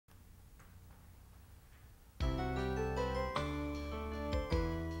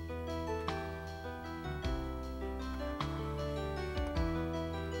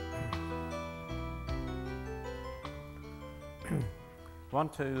I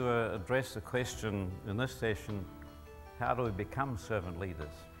want to address the question in this session, how do we become servant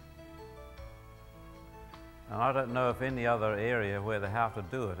leaders? And I don't know if any other area where the how to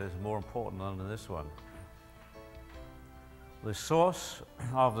do it is more important than this one. The source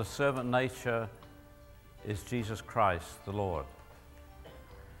of the servant nature is Jesus Christ, the Lord.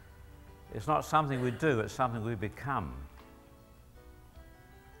 It's not something we do, it's something we become.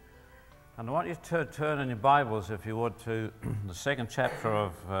 And I want you to turn in your Bibles, if you would, to the second chapter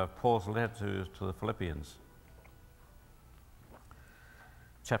of Paul's letter to the Philippians.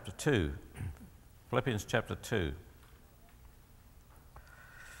 Chapter 2. Philippians chapter 2.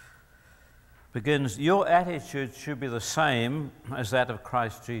 Begins, your attitude should be the same as that of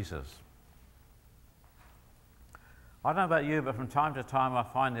Christ Jesus. I don't know about you, but from time to time I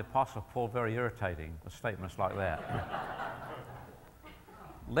find the Apostle Paul very irritating, with statements like that.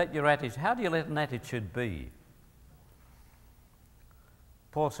 Let your attitude, how do you let an attitude be?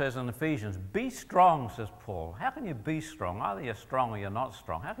 Paul says in Ephesians, be strong, says Paul. How can you be strong? Either you're strong or you're not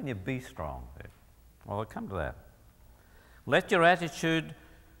strong. How can you be strong? Well, I'll come to that. Let your attitude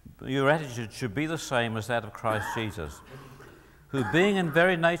should be the same as that of Christ Jesus, who being in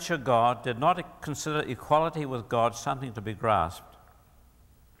very nature God, did not consider equality with God something to be grasped,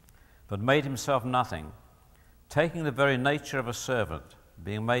 but made himself nothing, taking the very nature of a servant,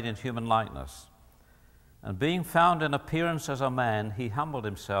 being made in human likeness. And being found in appearance as a man, he humbled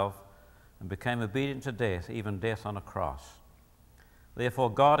himself and became obedient to death, even death on a cross. Therefore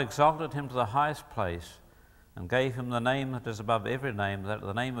God exalted him to the highest place and gave him the name that is above every name, that at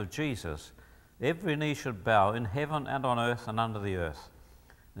the name of Jesus every knee should bow in heaven and on earth and under the earth,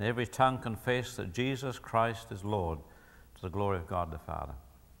 and every tongue confess that Jesus Christ is Lord, to the glory of God the Father.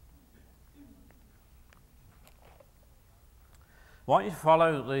 I want you to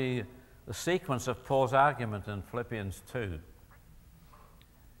follow the sequence of Paul's argument in Philippians 2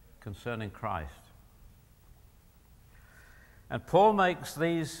 concerning Christ. And Paul makes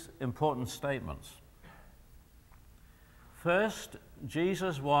these important statements. First,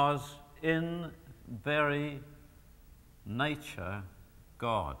 Jesus was in very nature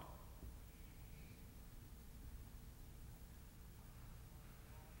God.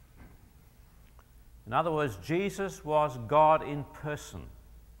 In other words, Jesus was God in person.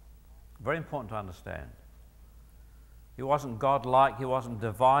 Very important to understand. He wasn't God-like, he wasn't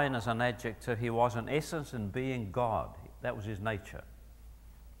divine as an adjective, he was in essence in being God. That was his nature.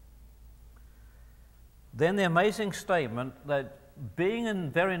 Then the amazing statement that being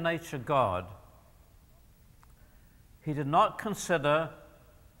in very nature God, he did not consider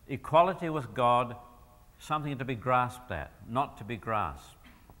equality with God something to be grasped at, not to be grasped.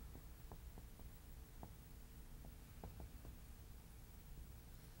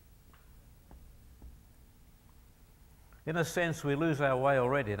 In a sense, we lose our way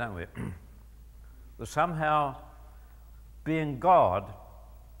already, don't we? That somehow being God,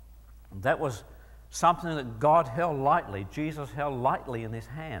 that was something that God held lightly, Jesus held lightly in his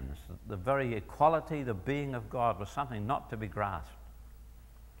hands. The very equality, the being of God was something not to be grasped.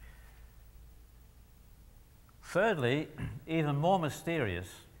 Thirdly, even more mysterious,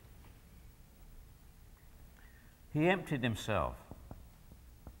 he emptied himself.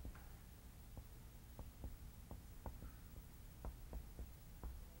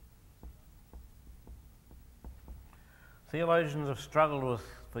 Theologians have struggled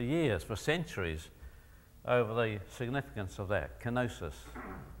for years, for centuries, over the significance of that, kenosis.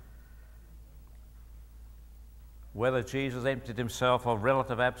 Whether Jesus emptied himself of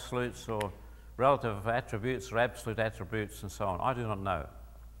relative absolutes or relative attributes or absolute attributes and so on, I do not know.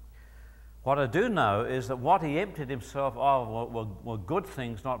 What I do know is that what he emptied himself of were good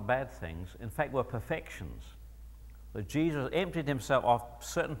things, not bad things. In fact, were perfections. That Jesus emptied himself of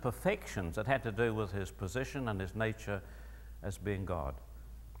certain perfections that had to do with his position and his nature as being God.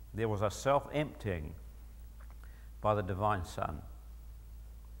 There was a self-emptying by the divine Son.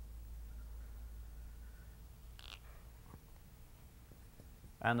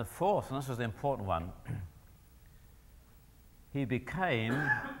 And the fourth, and this is the important one, he became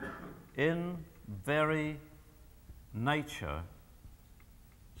in very nature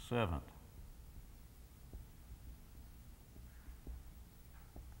servant.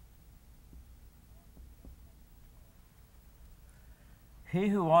 He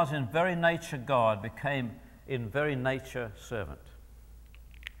who was in very nature God became in very nature servant.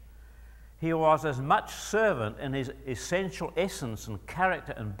 He was as much servant in his essential essence and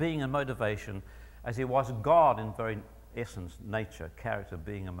character and being and motivation as he was God in very essence, nature, character,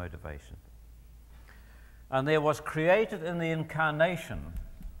 being and motivation. And there was created in the incarnation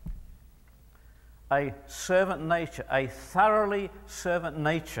a servant nature, a thoroughly servant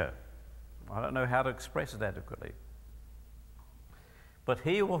nature. I don't know how to express it adequately. But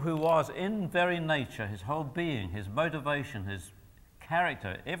he who was in very nature, his whole being, his motivation, his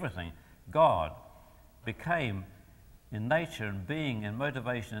character, everything, God, became in nature and being and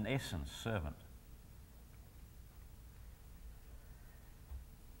motivation and essence, servant.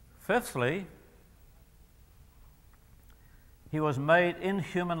 Fifthly, he was made in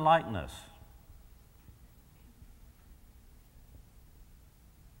human likeness.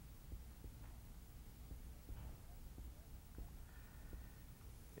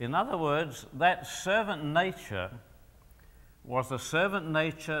 In other words, that servant nature was a servant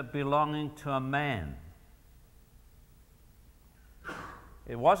nature belonging to a man.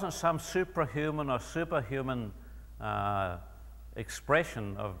 It wasn't some superhuman or superhuman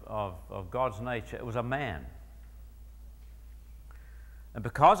expression of God's nature. It was a man. And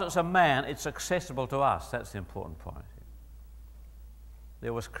because it's a man, it's accessible to us. That's the important point.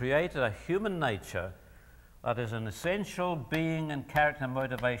 There was created a human nature that is an essential being and character and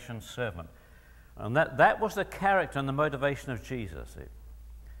motivation servant. And that was the character and the motivation of Jesus.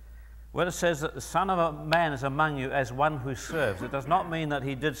 When it says that the Son of a Man is among you as one who serves, it does not mean that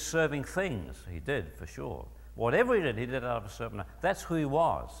he did serving things. He did, for sure. Whatever he did out of a servant. That's who he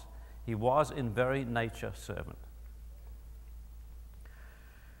was. He was in very nature servant.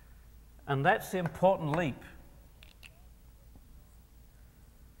 And that's the important leap.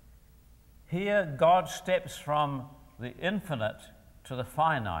 Here, God steps from the infinite to the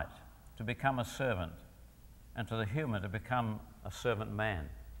finite to become a servant, and to the human to become a servant man.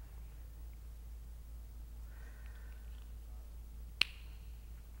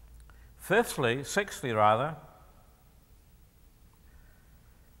 Sixthly,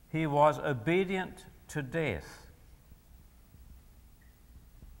 he was obedient to death.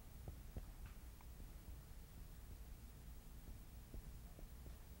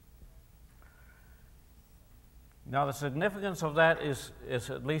 Now, the significance of that is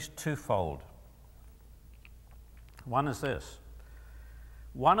at least twofold. One is this.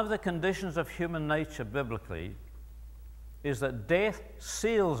 One of the conditions of human nature biblically is that death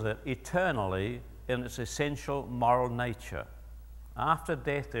seals it eternally in its essential moral nature. After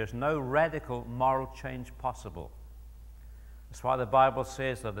death, there's no radical moral change possible. That's why the Bible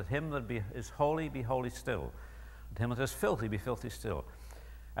says that him that is holy, be holy still. And him that is filthy, be filthy still.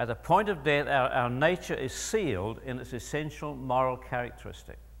 At the point of death, our nature is sealed in its essential moral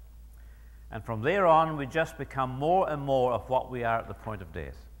characteristic. And from there on, we just become more and more of what we are at the point of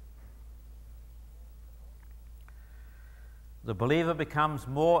death. The believer becomes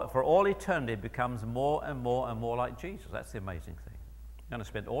more, for all eternity, becomes more and more and more like Jesus. That's the amazing thing. You're going to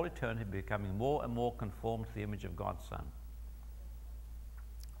spend all eternity becoming more and more conformed to the image of God's Son.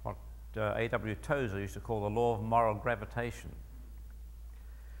 What A.W. Tozer used to call the law of moral gravitation.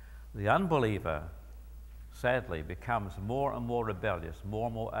 The unbeliever, sadly, becomes more and more rebellious, more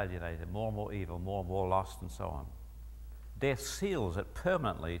and more alienated, more and more evil, more and more lost, and so on. Death seals it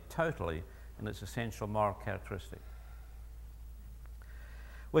permanently, totally, in its essential moral characteristic.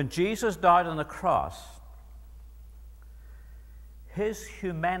 When Jesus died on the cross, his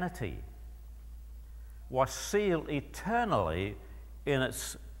humanity was sealed eternally in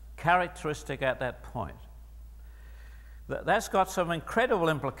its characteristic at that point. That's got some incredible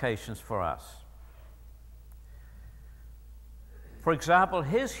implications for us. For example,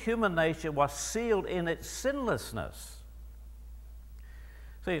 his human nature was sealed in its sinlessness.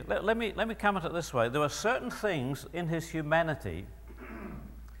 See, let me comment it this way. There were certain things in his humanity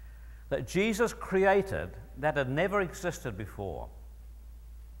that Jesus created that had never existed before.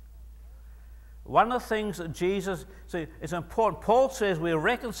 One of the things that Jesus, see, it's important. Paul says we are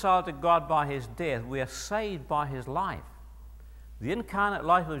reconciled to God by his death. We are saved by his life. The incarnate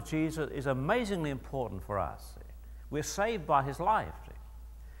life of Jesus is amazingly important for us. We're saved by his life.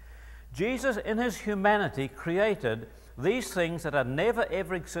 Jesus, in his humanity, created these things that had never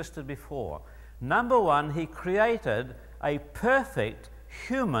ever existed before. Number one, he created a perfect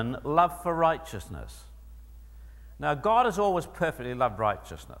human love for righteousness. Now, God has always perfectly loved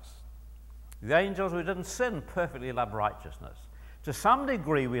righteousness. The angels who didn't sin perfectly loved righteousness. To some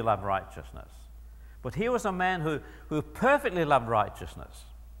degree, we love righteousness. But he was a man who perfectly loved righteousness.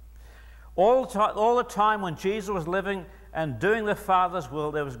 All the time when Jesus was living and doing the Father's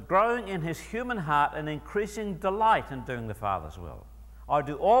will, there was growing in his human heart an increasing delight in doing the Father's will. I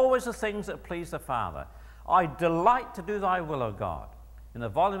do always the things that please the Father. I delight to do thy will, O God. In the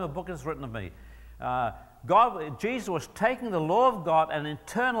volume of book is written of me. Jesus was taking the law of God and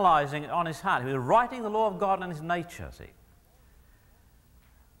internalizing it on his heart. He was writing the law of God in his nature, see.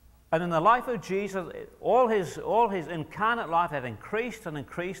 And in the life of Jesus, all his incarnate life had increased and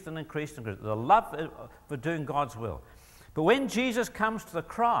increased and increased and increased. The love for doing God's will. But when Jesus comes to the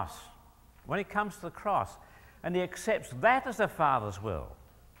cross, and he accepts that as the Father's will,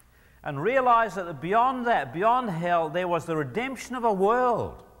 and realizes that beyond that, beyond hell, there was the redemption of a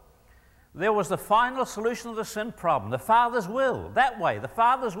world. There was the final solution of the sin problem, the Father's will. That way, the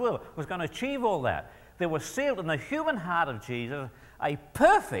Father's will was going to achieve all that. There was sealed in the human heart of Jesus a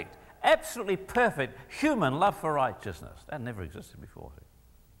perfect, absolutely perfect human love for righteousness. That never existed before.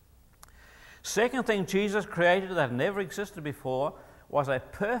 Second thing Jesus created that never existed before was a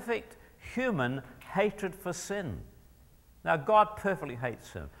perfect human hatred for sin. Now, God perfectly hates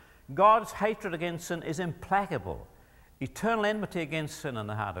sin. God's hatred against sin is implacable. Eternal enmity against sin in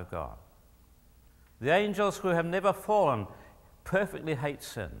the heart of God. The angels who have never fallen perfectly hate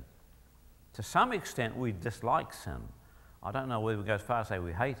sin. To some extent, we dislike sin. I don't know whether we go as far as say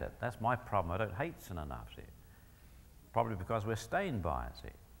we hate it. That's my problem. I don't hate sin enough, see. Probably because we're stained by it,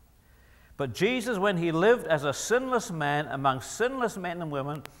 see. But Jesus, when he lived as a sinless man among sinless men and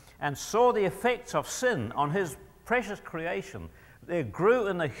women and saw the effects of sin on his precious creation, there grew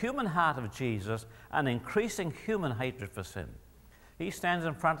in the human heart of Jesus an increasing human hatred for sin. He stands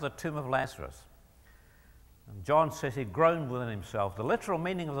in front of the tomb of Lazarus. And John says he groaned within himself. The literal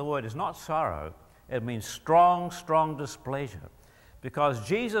meaning of the word is not sorrow. It means strong, strong displeasure. Because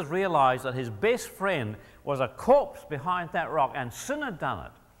Jesus realized that his best friend was a corpse behind that rock, and sin had done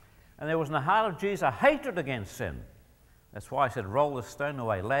it. And there was in the heart of Jesus a hatred against sin. That's why he said, roll the stone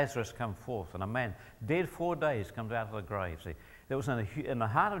away, Lazarus come forth. And a man dead 4 days comes out of the grave. See, there was in the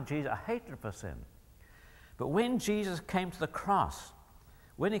heart of Jesus a hatred for sin. But when Jesus came to the cross,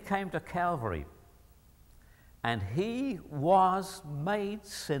 when he came to Calvary, and he was made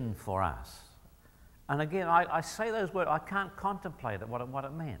sin for us. And again, I say those words, I can't contemplate what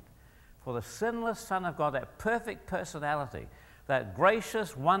it meant. For the sinless Son of God, that perfect personality, that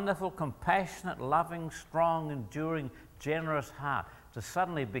gracious, wonderful, compassionate, loving, strong, enduring, generous heart, to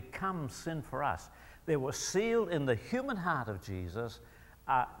suddenly become sin for us. There was sealed in the human heart of Jesus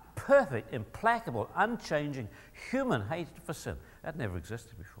a perfect, implacable, unchanging human hatred for sin. That never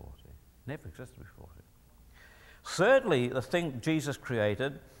existed before. See? Never existed before. See? Thirdly, the thing Jesus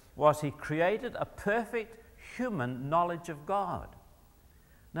created was he created a perfect human knowledge of God.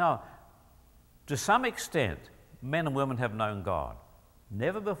 Now, to some extent, men and women have known God.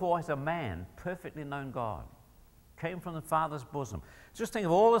 Never before has a man perfectly known God. Came from the Father's bosom. Just think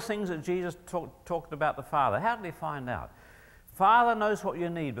of all the things that Jesus talked about the Father. How did he find out? Father knows what you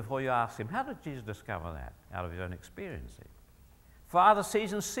need before you ask him. How did Jesus discover that? Out of his own experience. Father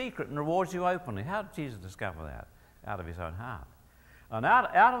sees in secret and rewards you openly. How did Jesus discover that? Out of his own heart. And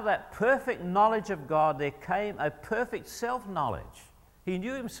out of that perfect knowledge of God, there came a perfect self-knowledge. He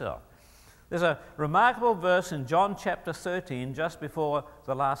knew himself. There's a remarkable verse in John chapter 13, just before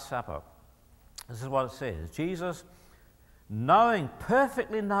the Last Supper. This is what it says. Jesus,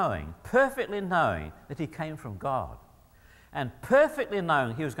 perfectly knowing that he came from God, and perfectly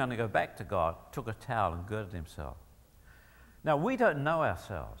knowing he was going to go back to God, took a towel and girded himself. Now, we don't know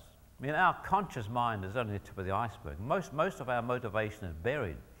ourselves. I mean, our conscious mind is only the tip of the iceberg. Most of our motivation is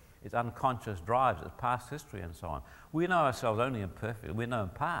buried. It's unconscious drives, it's past history and so on. We know ourselves only imperfectly. We know in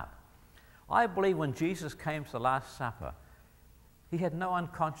part. I believe when Jesus came to the Last Supper, he had no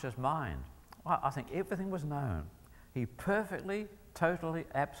unconscious mind. I think everything was known. He perfectly, totally,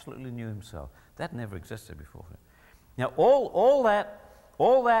 absolutely knew himself. That never existed before. Now, all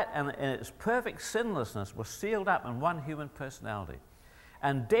that and its perfect sinlessness was sealed up in one human personality.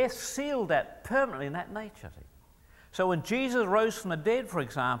 And death sealed that permanently in that nature. So when Jesus rose from the dead, for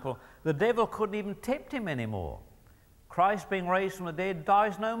example, the devil couldn't even tempt him anymore. Christ being raised from the dead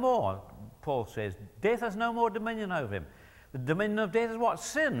dies no more, Paul says. Death has no more dominion over him. The dominion of death is what?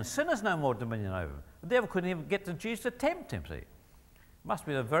 Sin. Sin has no more dominion over him. The devil couldn't even get to Jesus to tempt him, see. It must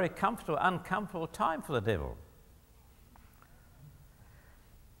be a very comfortable, uncomfortable time for the devil.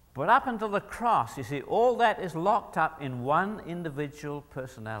 But up until the cross, you see, all that is locked up in one individual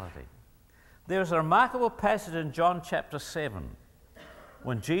personality. There is a remarkable passage in John chapter 7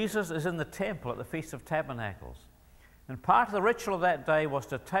 when Jesus is in the temple at the Feast of Tabernacles. And part of the ritual of that day was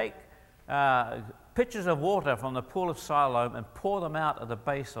to take pitchers of water from the pool of Siloam and pour them out at the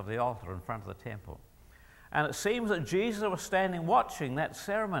base of the altar in front of the temple. And it seems that Jesus was standing watching that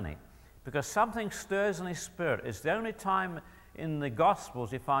ceremony because something stirs in his spirit. It's the only time in the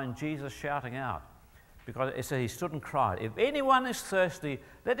Gospels you find Jesus shouting out, because it says he stood and cried, "If anyone is thirsty,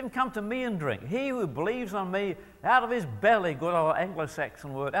 let him come to me and drink. He who believes on me, out of his belly," good old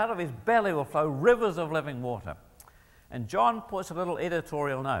Anglo-Saxon word, "out of his belly will flow rivers of living water." And John puts a little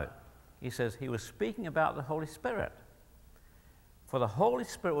editorial note. he says he was speaking about the Holy Spirit. For the Holy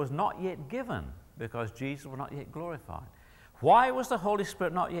Spirit was not yet given because Jesus was not yet glorified. Why was the Holy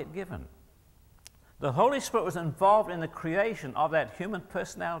Spirit not yet given? The Holy Spirit was involved in the creation of that human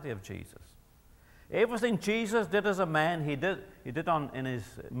personality of Jesus. Everything Jesus did as a man, he did in his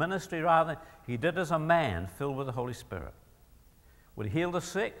ministry rather, he did as a man filled with the Holy Spirit. When he healed the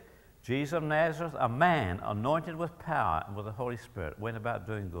sick, Jesus of Nazareth, a man anointed with power and with the Holy Spirit, went about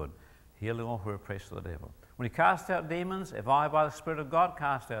doing good, healing all who were oppressed of the devil. When he cast out demons, if I by the Spirit of God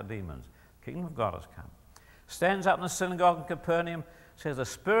cast out demons, the kingdom of God has come. Stands up in the synagogue in Capernaum, says, the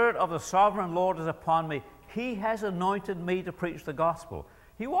Spirit of the sovereign Lord is upon me. He has anointed me to preach the gospel.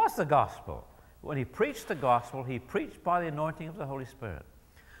 He was the gospel. When he preached the gospel, he preached by the anointing of the Holy Spirit.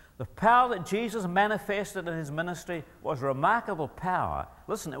 The power that Jesus manifested in his ministry was remarkable power.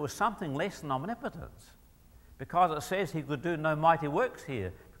 Listen, it was something less than omnipotence, because it says he could do no mighty works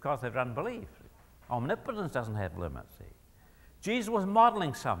here because of unbelief. Omnipotence doesn't have limits. See? Jesus was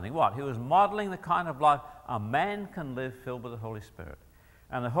modeling something. What? He was modeling the kind of life a man can live filled with the Holy Spirit.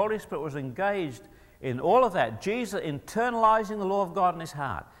 And the Holy Spirit was engaged in all of that. Jesus internalizing the law of God in his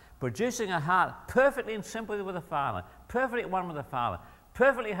heart, producing a heart perfectly in sympathy with the Father, perfectly at one with the Father,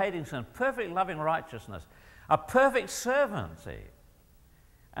 perfectly hating sin, perfectly loving righteousness, a perfect servant, see.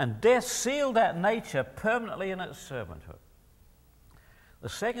 And death sealed that nature permanently in its servanthood. The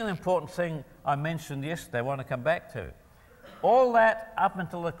second important thing I mentioned yesterday, I want to come back to. All that up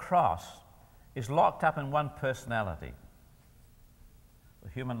until the cross is locked up in one personality, the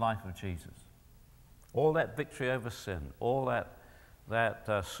human life of Jesus. All that victory over sin, all that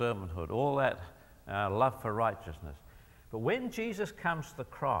servanthood, all that love for righteousness. But when Jesus comes to the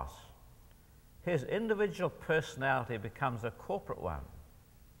cross, his individual personality becomes a corporate one.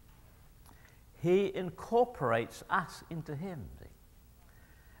 He incorporates us into him, see?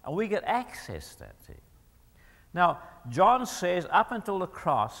 And we get access to that, see? Now, John says up until the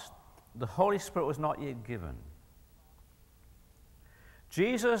cross, the Holy Spirit was not yet given.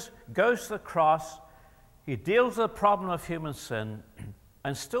 Jesus goes to the cross, he deals with the problem of human sin,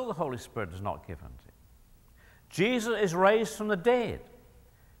 and still the Holy Spirit is not given. Jesus is raised from the dead,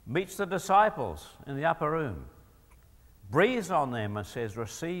 meets the disciples in the upper room, breathes on them and says,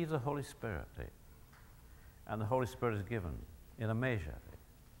 receive the Holy Spirit. And the Holy Spirit is given in a measure.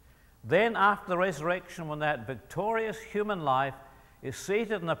 Then after the resurrection, when that victorious human life is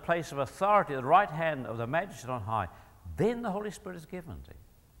seated in a place of authority at the right hand of the Majesty on high, then the Holy Spirit is given.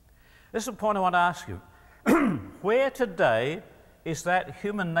 This is the point I want to ask you. Where today is that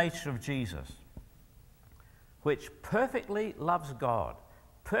human nature of Jesus, which perfectly loves God,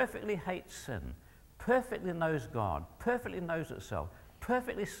 perfectly hates sin, perfectly knows God, perfectly knows itself,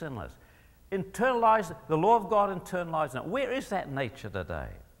 perfectly sinless, internalized, the law of God internalized. Now, where is that nature today?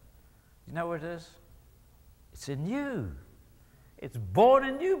 You know where it is? It's in you. It's born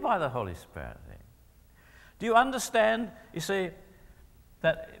in you by the Holy Spirit. Do you understand, you see,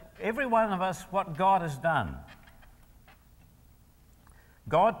 that every one of us, what God has done,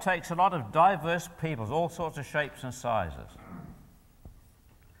 God takes a lot of diverse peoples, all sorts of shapes and sizes.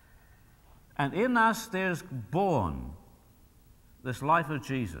 And in us there's born this life of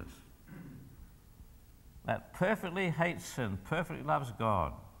Jesus that perfectly hates sin, perfectly loves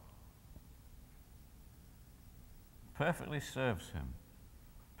God, perfectly serves him,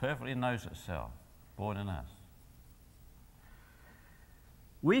 perfectly knows itself, born in us.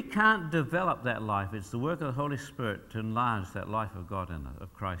 We can't develop that life. It's the work of the Holy Spirit to enlarge that life of God in us,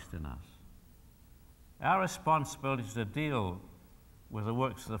 of Christ in us. Our responsibility is to deal with the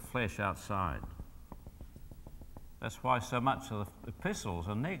works of the flesh outside. That's why so much of the epistles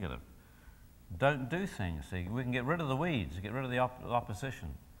are negative. Don't do things. See, we can get rid of the weeds, get rid of the opposition.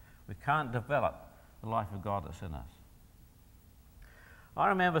 We can't develop the life of God that's in us. I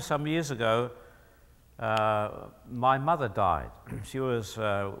remember some years ago, my mother died. She was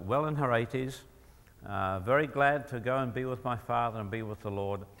well in her 80s, very glad to go and be with my father and be with the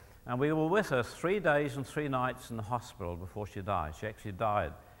Lord. And we were with her 3 days and 3 nights in the hospital before she died. She actually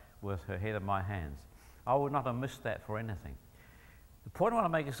died with her head in my hands. I would not have missed that for anything. The point I want to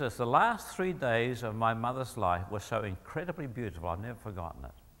make is this: the last 3 days of my mother's life were so incredibly beautiful, I've never forgotten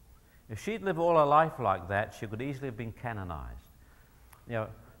it. If she'd lived all her life like that, she could easily have been canonized. You know,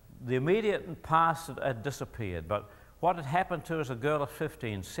 the immediate past had disappeared, but what had happened to her as a girl of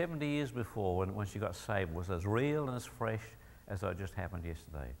 15, 70 years before when she got saved, was as real and as fresh as though it just happened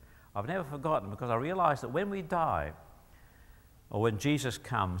yesterday. I've never forgotten, because I realized that when we die, or when Jesus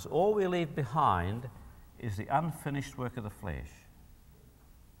comes, all we leave behind is the unfinished work of the flesh.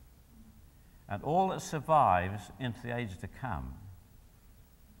 And all that survives into the ages to come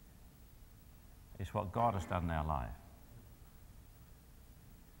It's what God has done in our life.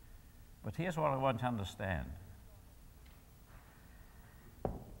 But here's what I want to understand.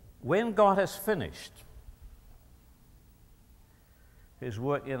 When God has finished His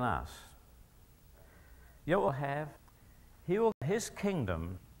work in us, you will have, His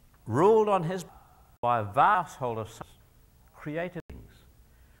kingdom ruled on His by a vast household of created beings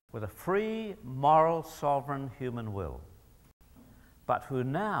with a free, moral, sovereign human will, but who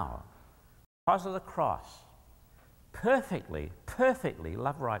now, because of the cross, perfectly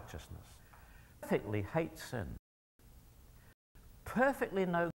love righteousness, perfectly hate sin, perfectly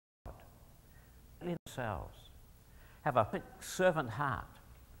know God, perfectly themselves, have a servant heart.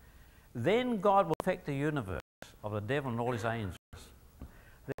 Then God will affect the universe of the devil and all his angels.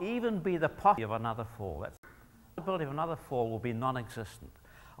 There will even be the possibility of another fall. That's the possibility of another fall will be non-existent.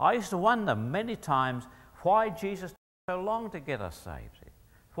 I used to wonder many times why Jesus took so long to get us saved.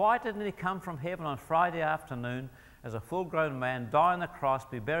 Why didn't He come from heaven on Friday afternoon as a full-grown man, die on the cross,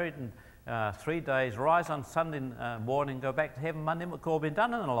 be buried in 3 days, rise on Sunday morning, go back to heaven Monday? It could all been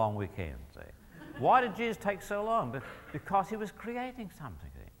done in a long weekend. See? Why did Jesus take so long? Because He was creating something.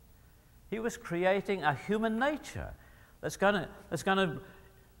 See? He was creating a human nature that's going to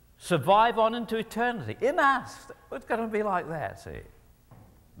survive on into eternity. In us, it's going to be like that, see.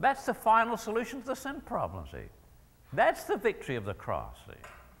 That's the final solution to the sin problem, see. That's the victory of the cross, see.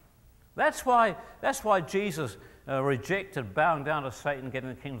 That's why Jesus rejected bowing down to Satan, getting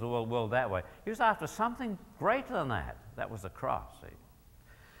the kingdom of the world that way. He was after something greater than that. That was the cross, see.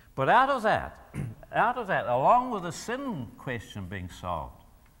 But out of that, along with the sin question being solved,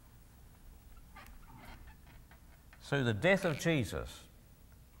 through the death of Jesus,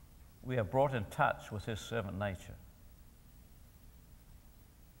 we are brought in touch with His servant nature.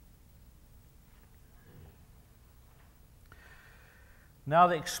 Now,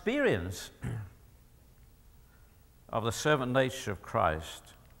 the experience of the servant nature of Christ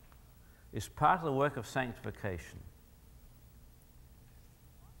is part of the work of sanctification.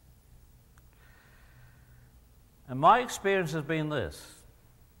 And my experience has been this,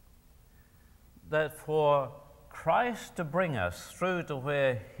 that for Christ to bring us through to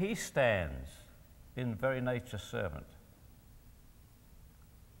where He stands in very nature servant,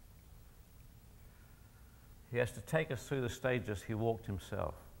 He has to take us through the stages He walked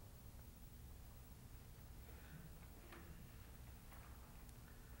Himself.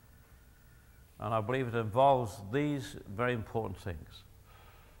 And I believe it involves these very important things.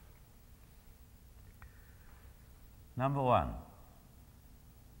 Number one,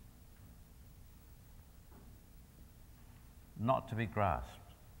 not to be grasped.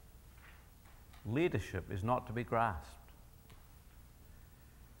 Leadership is not to be grasped.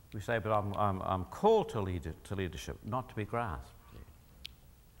 We say, but I'm called to leadership, not to be grasped.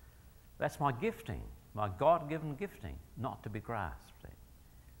 That's my gifting, my God-given gifting, not to be grasped.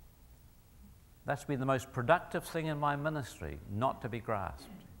 That's been the most productive thing in my ministry, not to be grasped.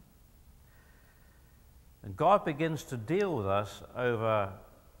 And God begins to deal with us over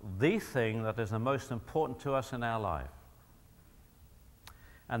the thing that is the most important to us in our life.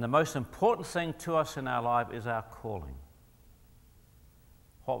 And the most important thing to us in our life is our calling.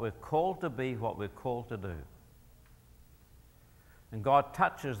 What we're called to be, what we're called to do. And God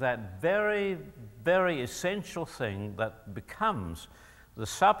touches that very, very essential thing that becomes the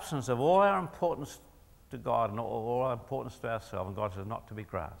substance of all our importance to God and all our importance to ourselves, and God says not to be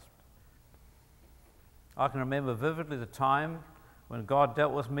grasped. I can remember vividly the time when God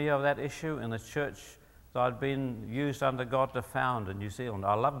dealt with me over that issue in the church that I'd been used under God to found in New Zealand.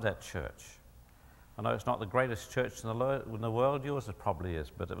 I loved that church. I know it's not the greatest church in the world, yours it probably is,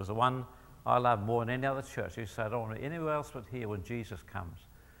 but it was the one I loved more than any other church. You said, I don't want to be anywhere else but here when Jesus comes,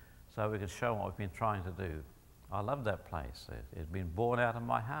 so we can show what we've been trying to do. I loved that place. It had been born out of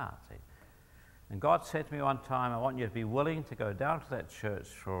my heart. See? And God said to me one time, I want you to be willing to go down to that church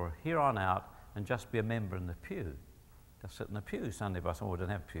for here on out and just be a member in the pew. Just sit in the pew Sunday by Sunday. We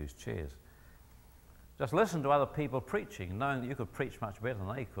didn't have pews, chairs. Just listen to other people preaching, knowing that you could preach much better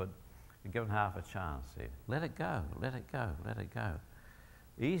than they could. You're given half a chance. See? Let it go, let it go, let it go.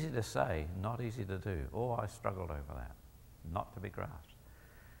 Easy to say, not easy to do. Oh, I struggled over that. Not to be grasped.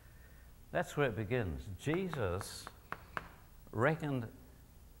 That's where it begins. Jesus reckoned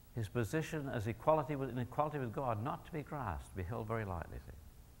his position as equality with God not to be grasped, be held very lightly.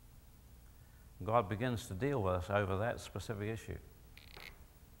 See? God begins to deal with us over that specific issue.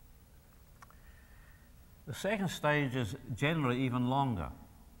 The second stage is generally even longer.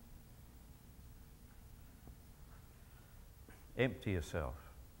 Empty yourself.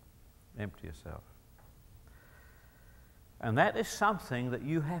 Empty yourself. And that is something that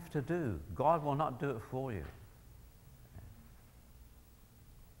you have to do. God will not do it for you.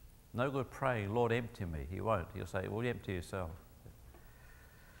 No good praying, Lord, empty me. He won't. He'll say, well, empty yourself.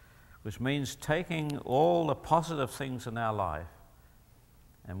 Which means taking all the positive things in our life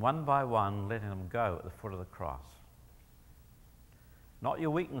and one by one letting them go at the foot of the cross. Not your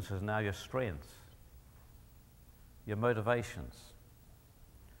weaknesses, now your strengths, your motivations,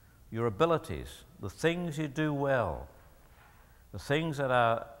 your abilities, the things you do well, the things that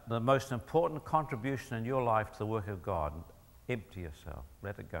are the most important contribution in your life to the work of God. Empty yourself.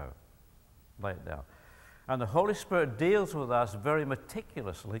 Let it go. Lay it down. And the Holy Spirit deals with us very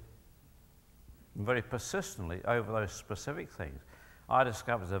meticulously and very persistently over those specific things. I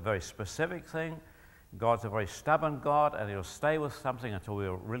discovered it's a very specific thing. God's a very stubborn God, and He'll stay with something until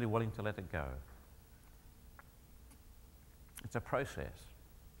we're really willing to let it go. It's a process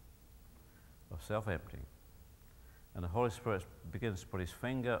of self-emptying. And the Holy Spirit begins to put His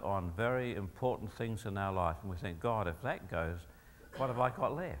finger on very important things in our life, and we think, God, if that goes, what have I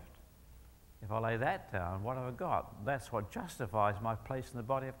got left? If I lay that down, what have I got? That's what justifies my place in the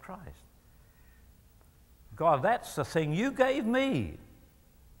body of Christ. God, that's the thing you gave me.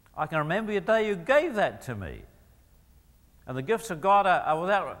 I can remember your day you gave that to me. And the gifts of God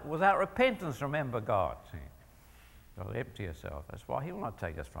are without repentance, remember God. See? You'll empty yourself. That's why He will not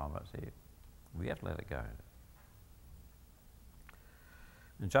take us from it. See? We have to let it go.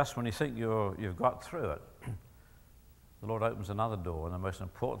 And just when you think you've got through it, the Lord opens another door, and the most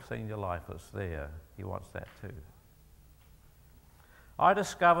important thing in your life that's there, He wants that too. I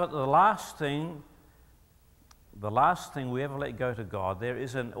discovered the last thing we ever let go to God, there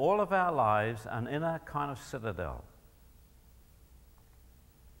is in all of our lives an inner kind of citadel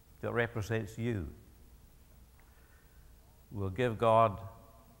that represents you. We'll give God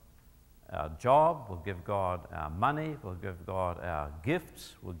our job, we'll give God our money, we'll give God our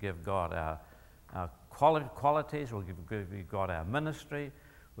gifts, we'll give God our qualities, we'll give God our ministry,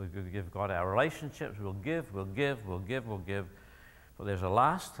 we'll give God our relationships, we'll give. But there's a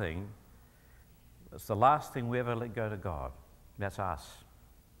last thing, that's the last thing we ever let go to God. That's us.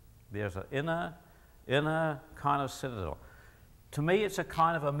 There's an inner kind of citadel. To me, it's a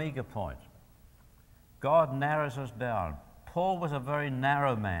kind of omega point. God narrows us down. Paul was a very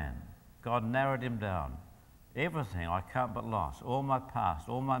narrow man. God narrowed him down. Everything I count but loss, all my past,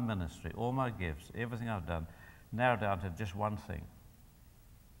 all my ministry, all my gifts, everything I've done, narrowed down to just one thing.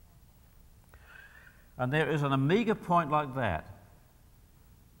 And there is an omega point like that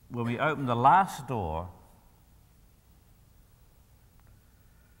when we open the last door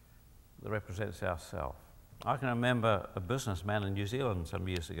that represents ourselves. I can remember a businessman in New Zealand some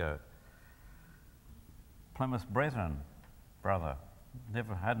years ago, Plymouth Brethren brother.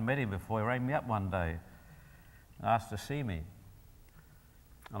 Hadn't met him before. He rang me up one day and asked to see me.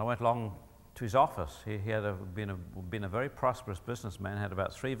 And I went along to his office. He had been a very prosperous businessman, had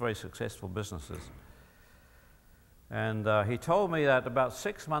about 3 very successful businesses. And he told me that about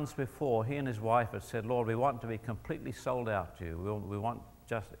 6 months before, he and his wife had said, Lord, we want to be completely sold out to you. We want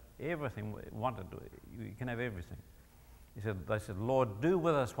just everything. You can have everything. They said, Lord, do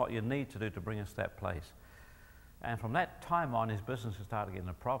with us what you need to do to bring us to that place. And from that time on, his business started getting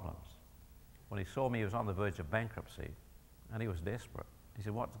into problems. When he saw me, he was on the verge of bankruptcy, and he was desperate. He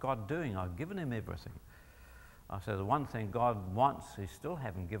said, what's God doing? I've given him everything. I said, the one thing God wants, he still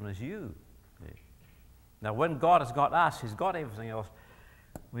hasn't given us you. Now, when God has got us, he's got everything else.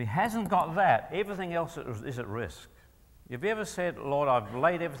 When he hasn't got that, everything else is at risk. Have you ever said, Lord, I've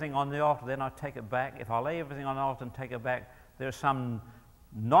laid everything on the altar, then I take it back? If I lay everything on the altar and take it back, there's some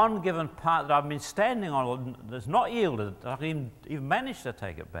non-given part that I've been standing on that's not yielded, I've even managed to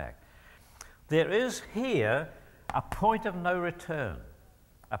take it back. There is here a point of no return.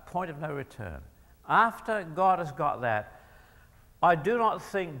 A point of no return. After God has got that, I do not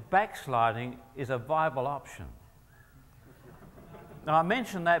think backsliding is a viable option. Now, I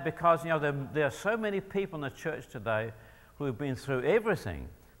mention that because, there are so many people in the church today who have been through everything,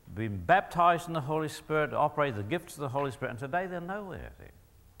 been baptized in the Holy Spirit, operated the gifts of the Holy Spirit, and today they're nowhere.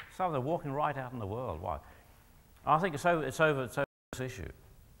 Some of them are walking right out in the world. Why? I think it's over this issue.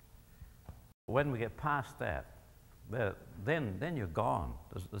 When we get past that, then you're gone.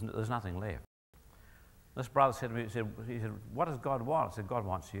 There's nothing left. This brother said to me, he said, what does God want? I said, God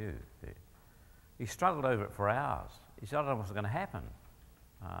wants you. He struggled over it for hours. He said, I don't know what's going to happen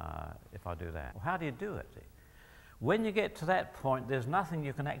if I do that. Well, how do you do it? When you get to that point, there's nothing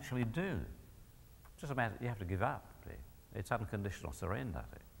you can actually do. It's just a matter, you have to give up. It's unconditional surrender.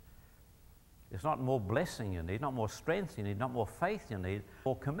 It's not more blessing you need, not more strength you need, not more faith you need,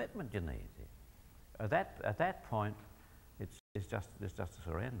 more commitment you need. At that point, It's just a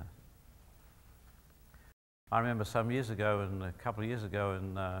surrender. I remember some years ago, a couple of years ago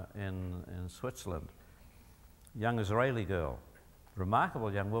in Switzerland, a young Israeli girl,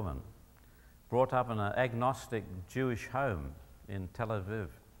 remarkable young woman, brought up in an agnostic Jewish home in Tel Aviv.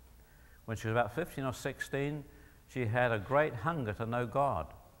 When she was about 15 or 16, she had a great hunger to know God.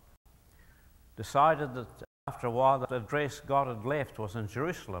 Decided that after a while, the address God had left was in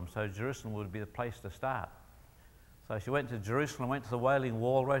Jerusalem, so Jerusalem would be the place to start. So she went to Jerusalem, went to the Wailing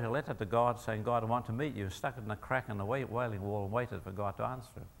Wall, wrote a letter to God saying, God, I want to meet you. Stuck it in a crack in the Wailing Wall and waited for God to answer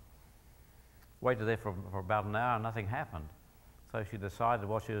it. Waited there for about an hour and nothing happened. So she decided,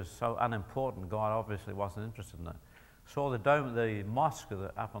 well, she was so unimportant, God obviously wasn't interested in it. Saw the dome, the mosque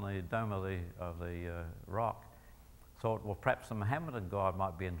up on the dome of the rock. Thought, well, perhaps the Mohammedan God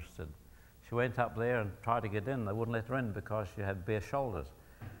might be interested. She went up there and tried to get in. They wouldn't let her in because she had bare shoulders.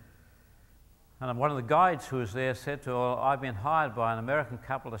 And one of the guides who was there said to her, well, I've been hired by an American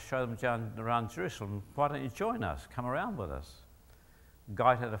couple to show them around Jerusalem. Why don't you join us? Come around with us. The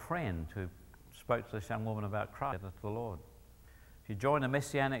guide had a friend who spoke to this young woman about Christ, to the Lord. She joined a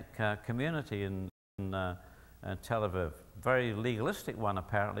Messianic community in Tel Aviv, very legalistic one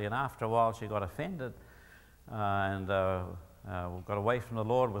apparently, and after a while she got offended and got away from the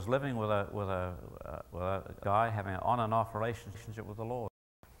Lord, was living with a guy, having an on and off relationship with the Lord.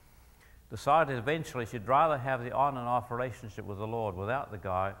 Decided eventually she'd rather have the on and off relationship with the Lord without the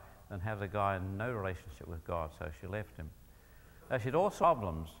guy than have the guy in no relationship with God, so she left him. She'd also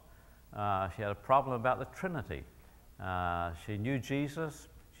problems. She had a problem about the Trinity. She knew Jesus.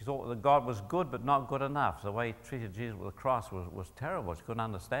 She thought that God was good but not good enough. The way he treated Jesus with the cross was terrible. She couldn't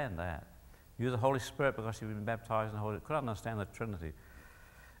understand that. Knew the Holy Spirit because she'd been baptized in the Holy Spirit. Couldn't understand the Trinity.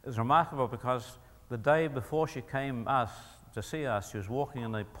 It was remarkable because the day before she came to see us, she was walking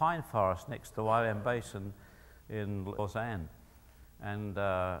in the pine forest next to the YWAM base in Lausanne. And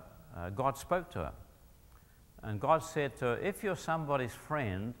God spoke to her. And God said to her, if you're somebody's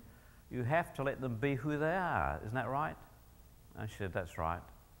friend, you have to let them be who they are. Isn't that right? And she said, that's right.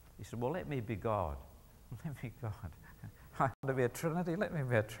 He said, well, let me be God. Let me be God. I want to be a Trinity, let me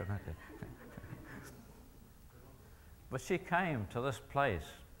be a Trinity. But she came to this place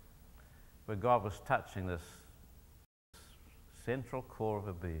where God was touching this central core of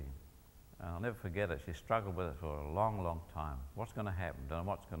her being. And I'll never forget it. She struggled with it for a long, long time. What's going to happen? Don't know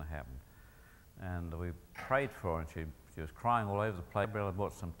what's going to happen. And we prayed for her, and she was crying all over the place. Gabriella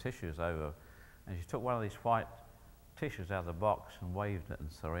brought some tissues over, and she took one of these white tissues out of the box and waved it in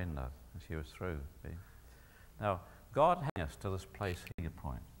surrender, and she was through. See? Now, God has us to this place here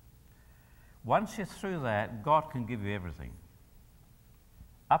point. Once you're through that, God can give you everything.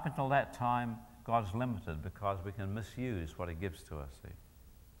 Up until that time, God's limited because we can misuse what he gives to us. See?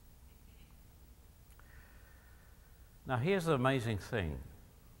 Now, here's the amazing thing.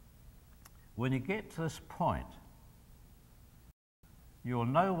 When you get to this point, you'll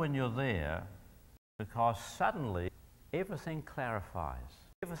know when you're there because suddenly everything clarifies.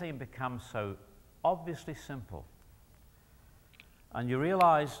 Everything becomes so obviously simple. And you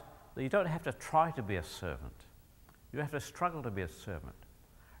realize that you don't have to try to be a servant. You don't have to struggle to be a servant.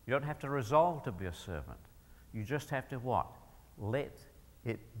 You don't have to resolve to be a servant. You just have to what? Let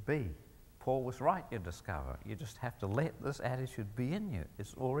it be. Paul was right, you discover. You just have to let this attitude be in you.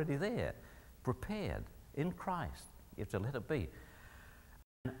 It's already there, prepared in Christ. You have to let it be.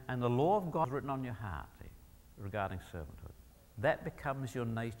 And the law of God is written on your heart regarding servanthood. That becomes your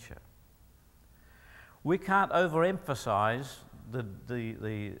nature. We can't overemphasize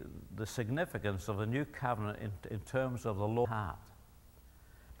the significance of the new covenant in terms of the law of the heart.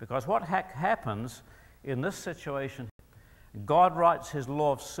 Because what happens in this situation, God writes his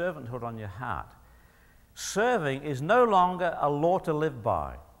law of servanthood on your heart. Serving is no longer a law to live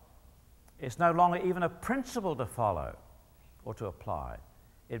by. It's no longer even a principle to follow or to apply.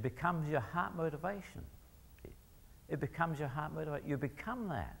 It becomes your heart motivation. It becomes your heart motivation. You become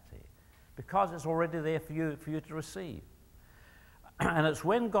that, because it's already there for you to receive. And it's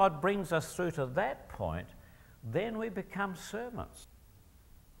when God brings us through to that point, then we become servants.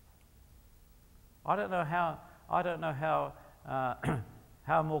 I don't know how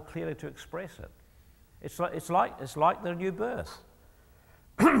how more clearly to express it. It's like the new birth.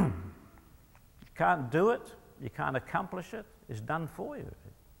 You can't do it. You can't accomplish it. It's done for you.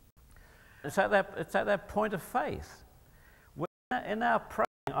 It's at that point of faith. In our praying,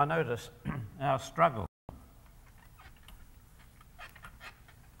 I notice our struggle.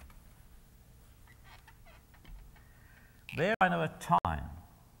 There I know a time.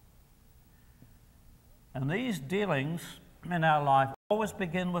 And these dealings in our life always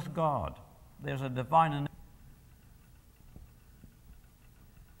begin with God. There's a divine.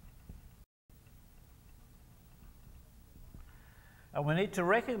 And we need to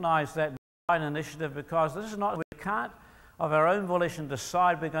recognize that divine initiative, because this is not, we can't of our own volition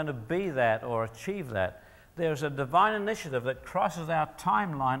decide we're going to be that or achieve that. There's a divine initiative that crosses our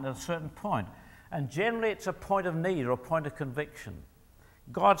timeline at a certain point. And generally it's a point of need or a point of conviction.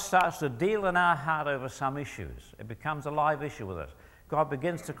 God starts to deal in our heart over some issues. It becomes a live issue with us. God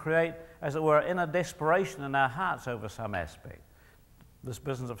begins to create, as it were, inner desperation in our hearts over some aspect. This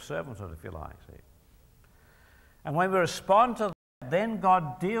business of servanthood, if you like. See? And when we respond to that, then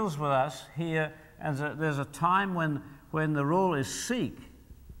God deals with us here, and there's a time when the rule is seek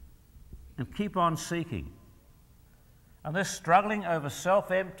and keep on seeking. And this struggling over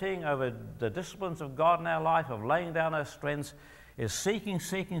self-emptying, over the disciplines of God in our life, of laying down our strengths, is seeking,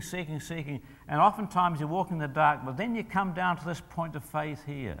 seeking, seeking, seeking. And oftentimes you walk in the dark, but then you come down to this point of faith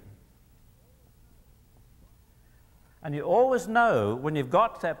here. And you always know when you've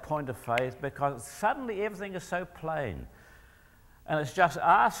got to that point of faith, because suddenly everything is so plain. And it's just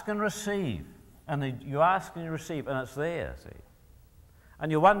ask and receive. And you ask and you receive, and it's there, see.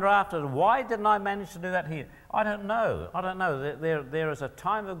 And you wonder after, why didn't I manage to do that here? I don't know. I don't know. There is a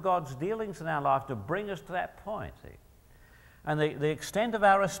time of God's dealings in our life to bring us to that point, see. And the extent of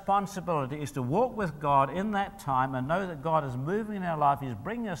our responsibility is to walk with God in that time and know that God is moving in our life. He's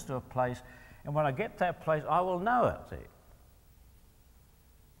bringing us to a place, and when I get to that place, I will know it, see.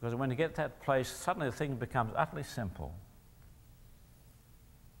 Because when you get to that place, suddenly the thing becomes utterly simple.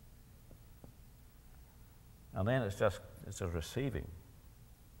 And then it's a receiving.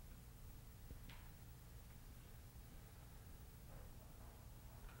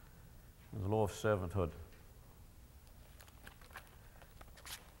 The law of servanthood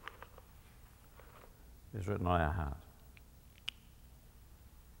is written on our heart.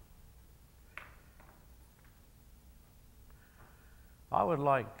 I would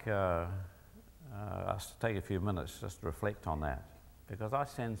like us to take a few minutes just to reflect on that, because I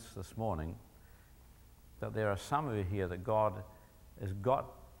sense this morning that there are some of you here that God has got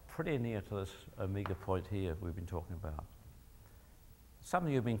pretty near to this omega point here we've been talking about.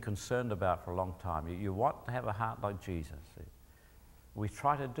 Something you've been concerned about for a long time. You want to have a heart like Jesus. See? We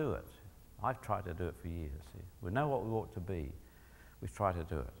try to do it. I've tried to do it for years. See? We know what we ought to be. We try to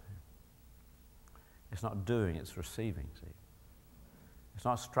do it. It's not doing, it's receiving. See? It's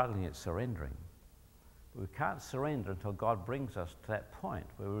not struggling, it's surrendering. But we can't surrender until God brings us to that point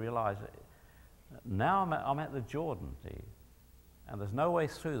where we realize, now I'm at the Jordan, see? And there's no way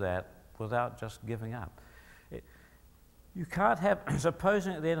through that without just giving up. You can't have,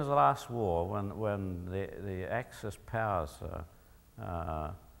 supposing at the end of the last war, when the Axis powers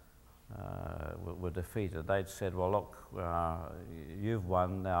were defeated, they'd said, well, look, you've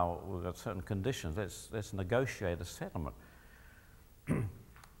won, now we've got certain conditions, let's negotiate a settlement.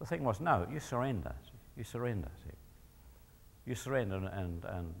 The thing was, no, you surrender. You surrender, see. You surrender, and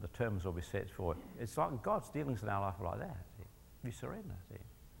the terms will be set for it. It's like God's dealings in our life are like that, see. You surrender, see.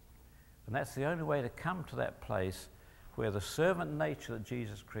 And that's the only way to come to that place where the servant nature that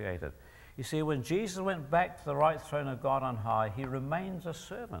Jesus created. You see, when Jesus went back to the right throne of God on high, he remains a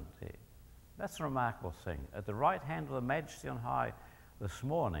servant here. That's a remarkable thing. At the right hand of the Majesty on high this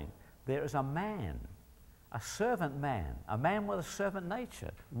morning, there is a man, a servant man, a man with a servant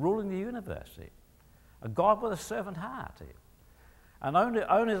nature, ruling the universe here. A God with a servant heart here. And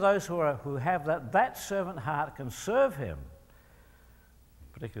only those who have that servant heart can serve him,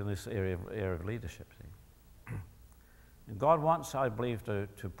 particularly in this area of leadership. See? And God wants, I believe, to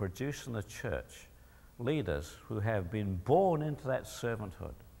produce in the church leaders who have been born into that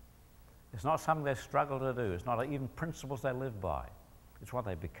servanthood. It's not something they struggle to do. It's not even principles they live by. It's what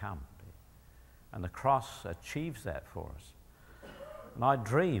they become. And the cross achieves that for us. And I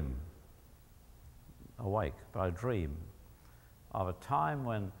dream, awake, but I dream of a time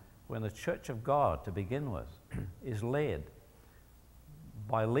when the church of God, to begin with, is led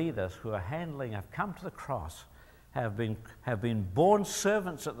by leaders who have come to the cross, have been born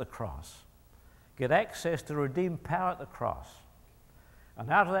servants at the cross, get access to redeemed power at the cross, and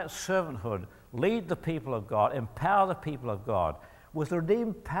out of that servanthood, lead the people of God, empower the people of God with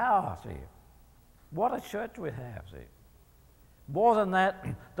redeemed power. See, what a church we have. See, more than that,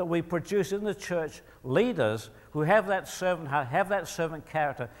 that we produce in the church leaders who have that servant heart, have that servant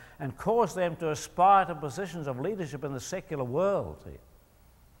character, and cause them to aspire to positions of leadership in the secular world. See,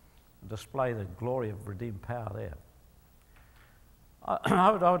 display the glory of redeemed power there.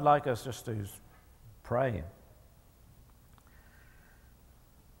 I would like us just to pray.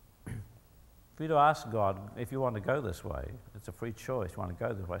 For you to ask God, if you want to go this way, it's a free choice. You want to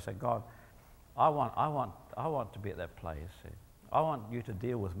go this way, say, God, I want to be at that place. I want you to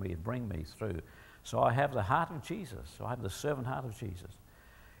deal with me, bring me through. So I have the heart of Jesus. So I have the servant heart of Jesus.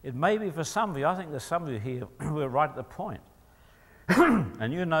 It may be for some of you, I think there's some of you here who are right at the point.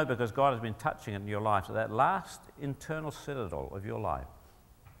 And you know, because God has been touching it in your life, that last internal citadel of your life.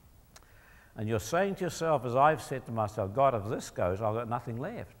 And you're saying to yourself, as I've said to myself, God, if this goes, I've got nothing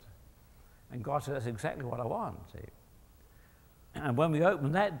left. And God said, that's exactly what I want. See? And when we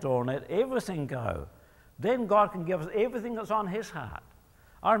open that door and let everything go, then God can give us everything that's on his heart.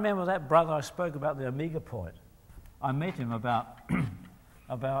 I remember that brother I spoke about, the Omega Point. I met him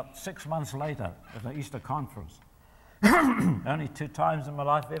about 6 months later at the Easter conference. Only 2 times in my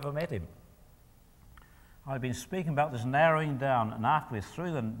life I've ever met him. I've been speaking about this narrowing down, and after we're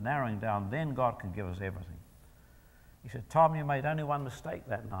through the narrowing down, then God can give us everything. He said, Tom, you made only one mistake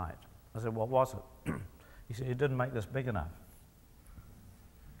that night. I said, what was it? He said, you didn't make this big enough.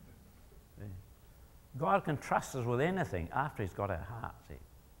 See? God can trust us with anything after he's got our heart. See?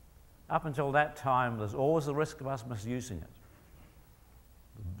 Up until that time, there's always the risk of us misusing it.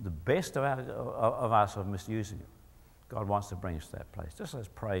 The best of us are misusing it. God wants to bring us to that place. Just let's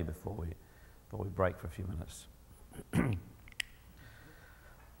pray before we break for a few minutes.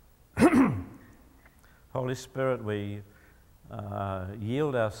 Holy Spirit, we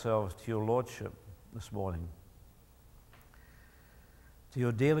yield ourselves to your Lordship this morning, to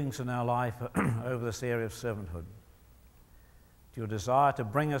your dealings in our life over this area of servanthood, to your desire to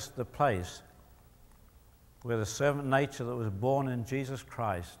bring us to the place where the servant nature that was born in Jesus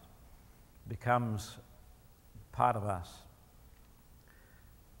Christ becomes part of us.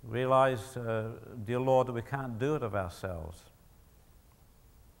 Realize, dear Lord, that we can't do it of ourselves.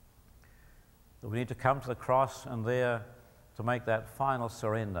 That we need to come to the cross and there to make that final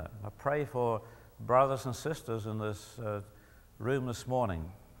surrender. I pray for brothers and sisters in this room this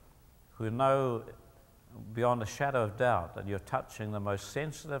morning who know beyond a shadow of doubt that you're touching the most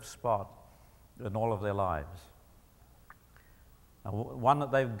sensitive spot in all of their lives. And one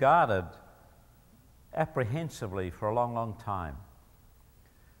that they've guarded apprehensively for a long, long time.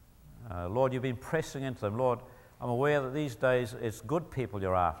 Lord, you've been pressing into them. Lord, I'm aware that these days it's good people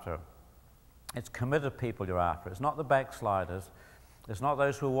you're after. It's committed people you're after. It's not the backsliders. It's not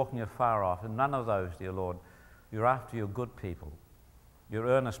those who are walking afar off. And none of those, dear Lord. You're after your good people, your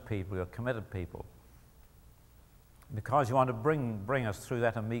earnest people, your committed people. Because you want to bring us through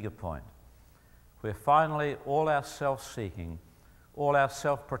that Omega point, where finally all our self-seeking, all our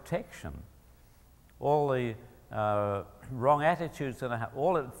self-protection, all the wrong attitudes in our heart,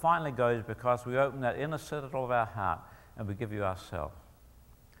 all it finally goes because we open that inner citadel of our heart and we give you ourselves.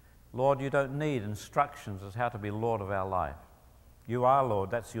 Lord, you don't need instructions as how to be Lord of our life. You are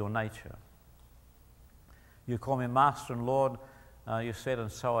Lord, that's your nature. You call me Master and Lord, you said,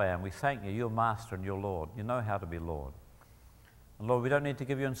 and so I am. We thank you, you're Master and you're Lord. You know how to be Lord. And Lord, we don't need to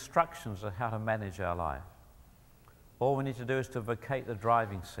give you instructions on how to manage our life. All we need to do is to vacate the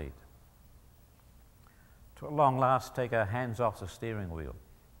driving seat. To at long last take our hands off the steering wheel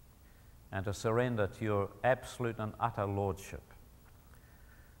and to surrender to your absolute and utter lordship.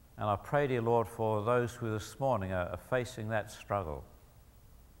 And I pray, dear Lord, for those who this morning are facing that struggle,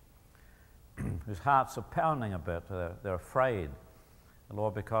 whose hearts are pounding a bit, they're afraid,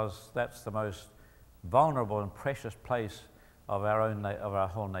 Lord, because that's the most vulnerable and precious place of our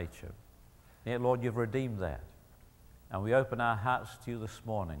whole nature. Yet, Lord, you've redeemed that. And we open our hearts to you this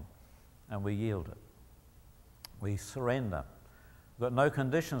morning and we yield it. We surrender. We've got no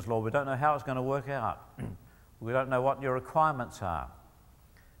conditions, Lord. We don't know how it's going to work out. We don't know what your requirements are.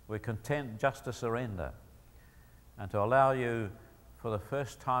 We're content just to surrender and to allow you for the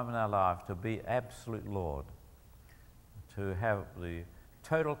first time in our life to be absolute Lord, to have the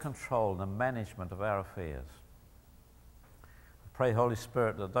total control and the management of our affairs. I pray, Holy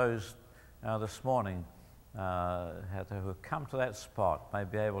Spirit, that those this morning who have come to that spot may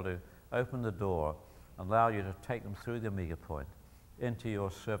be able to open the door and allow you to take them through the Omega point into your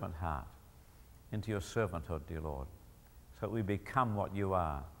servant heart, into your servanthood, dear Lord, so that we become what you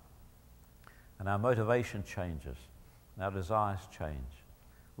are. And our motivation changes, and our desires change.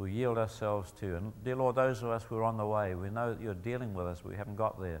 We yield ourselves to you. And dear Lord, those of us who are on the way, we know that you're dealing with us. We haven't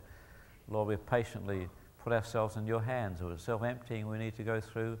got there. Lord, we patiently put ourselves in your hands. If it's self-emptying we need to go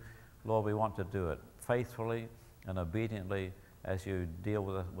through, Lord, we want to do it faithfully and obediently as you deal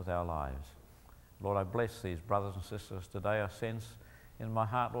with our lives. Lord, I bless these brothers and sisters today. I sense in my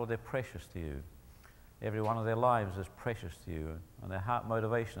heart, Lord, they're precious to you. Every one of their lives is precious to you, and their heart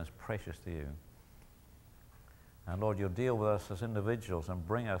motivation is precious to you. And Lord, you'll deal with us as individuals and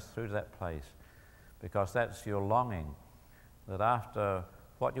bring us through to that place, because that's your longing, that after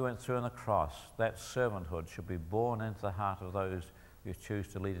what you went through on the cross, that servanthood should be born into the heart of those you choose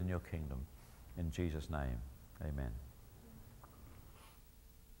to lead in your kingdom. In Jesus' name, amen.